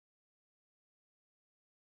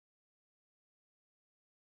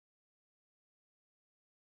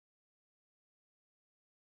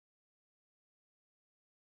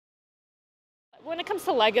When it comes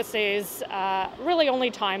to legacies, really only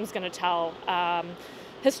time's going to tell.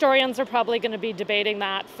 Historians are probably going to be debating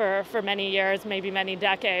that for many years, maybe many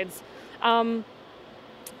decades. I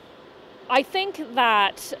think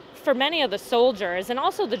that for many of the soldiers and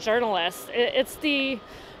also the journalists, it's the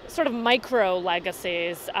sort of micro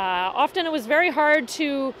legacies. Often it was very hard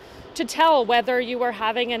to tell whether you were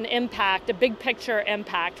having an impact, a big picture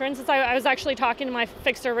impact. For instance, I was actually talking to my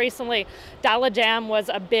fixer recently. Dalla Dam was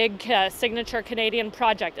a big signature Canadian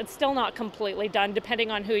project. It's still not completely done, depending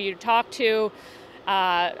on who you talk to.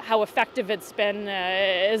 How effective it's been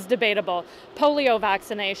is debatable. Polio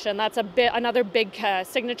vaccination, that's another big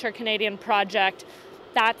signature Canadian project.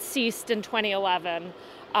 That ceased in 2011.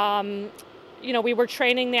 We were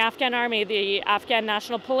training the Afghan Army, the Afghan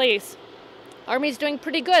National Police. Army's doing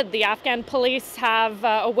pretty good. The Afghan police have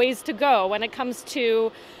a ways to go. When it comes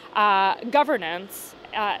to governance,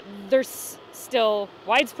 there's still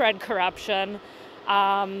widespread corruption.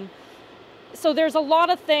 So there's a lot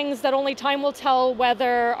of things that only time will tell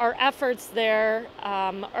whether our efforts there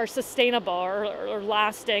are sustainable or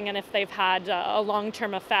lasting, and if they've had a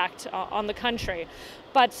long-term effect on the country.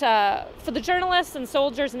 But for the journalists and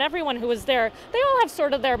soldiers and everyone who was there, they all have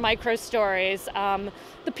sort of their micro stories,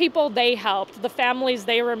 the people they helped, the families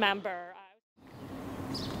they remember.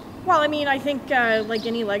 Well, I mean, I think like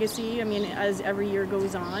any legacy, I mean, as every year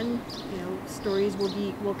goes on, stories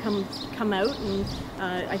will come out, and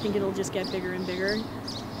I think it'll just get bigger and bigger.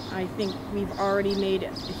 I think we've already made a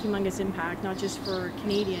humongous impact, not just for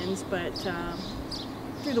Canadians, but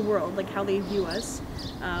through the world, like how they view us.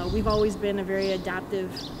 We've always been a very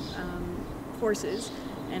adaptive forces,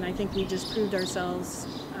 and I think we just proved ourselves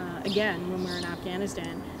again when we were in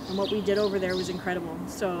Afghanistan. And what we did over there was incredible.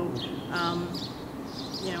 So,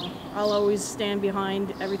 I'll always stand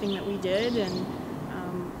behind everything that we did, and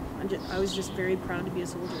I was just very proud to be a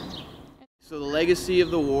soldier. So the legacy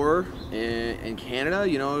of the war in Canada,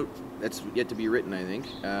 that's yet to be written, I think.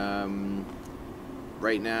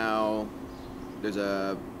 Right now, there's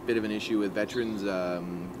a bit of an issue with veterans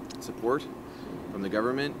support from the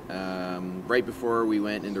government. Right before we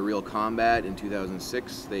went into real combat in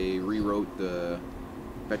 2006, they rewrote the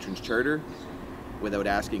Veterans Charter without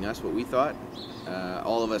asking us what we thought.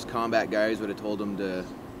 All of us combat guys would have told them to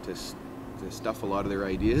stuff a lot of their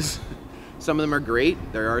ideas. Some of them are great.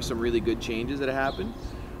 There are some really good changes that have happened,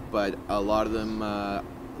 but a lot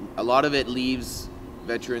of it leaves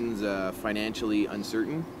veterans financially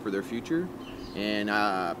uncertain for their future. And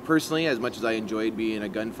personally, as much as I enjoyed being a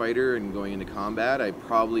gunfighter and going into combat, I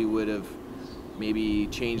probably would have maybe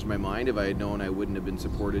changed my mind if I had known I wouldn't have been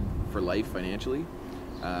supported for life financially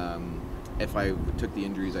if I took the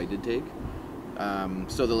injuries I did take.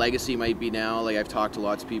 So the legacy might be now, like I've talked to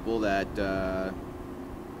lots of people that,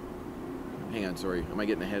 hang on, sorry, am I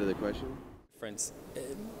getting ahead of the question?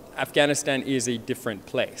 Afghanistan is a different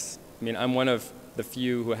place. I mean, I'm one of the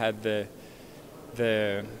few who had the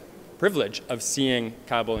privilege of seeing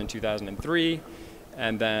Kabul in 2003,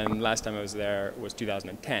 and then last time I was there was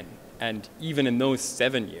 2010. And even in those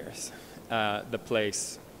 7 years, the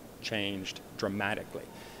place changed dramatically.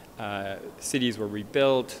 Cities were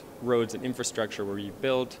rebuilt, roads and infrastructure were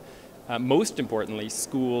rebuilt. Most importantly,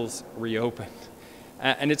 schools reopened.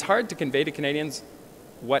 And it's hard to convey to Canadians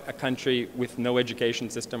what a country with no education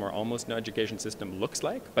system or almost no education system looks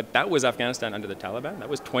like, but that was Afghanistan under the Taliban. That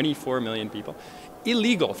was 24 million people.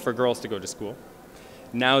 Illegal for girls to go to school.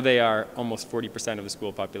 Now they are almost 40% of the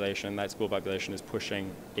school population. That school population is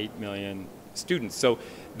pushing 8 million students. So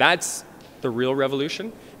that's the real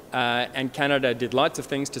revolution. And Canada did lots of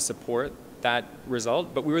things to support that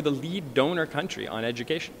result, but we were the lead donor country on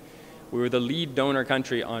education. We were the lead donor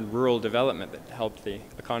country on rural development that helped the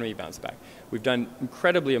economy bounce back. We've done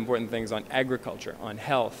incredibly important things on agriculture, on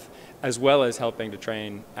health, as well as helping to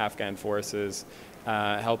train Afghan forces,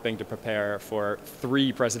 helping to prepare for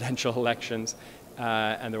 3 presidential elections,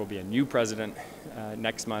 and there will be a new president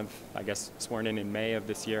next month, I guess sworn in May of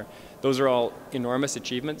this year. Those are all enormous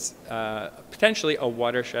achievements, potentially a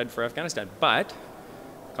watershed for Afghanistan, but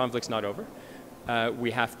conflict's not over.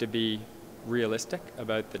 We have to be realistic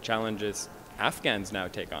about the challenges Afghans now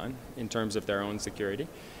take on in terms of their own security.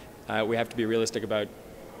 We have to be realistic about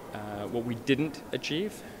what we didn't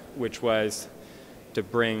achieve, which was to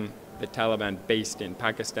bring the Taliban based in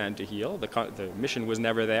Pakistan to heel. The mission was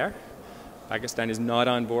never there. Pakistan is not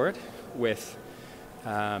on board with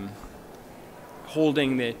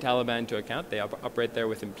holding the Taliban to account. They operate there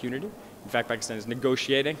with impunity. In fact, Pakistan is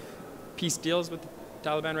negotiating peace deals with the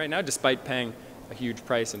Taliban right now, despite paying a huge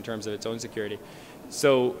price in terms of its own security.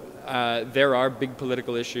 So there are big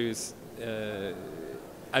political issues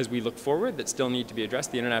as we look forward that still need to be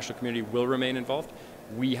addressed. The international community will remain involved.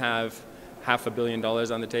 We have $500 million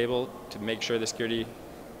on the table to make sure the security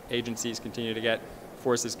agencies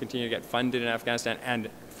forces continue to get funded in Afghanistan and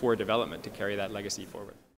for development to carry that legacy forward.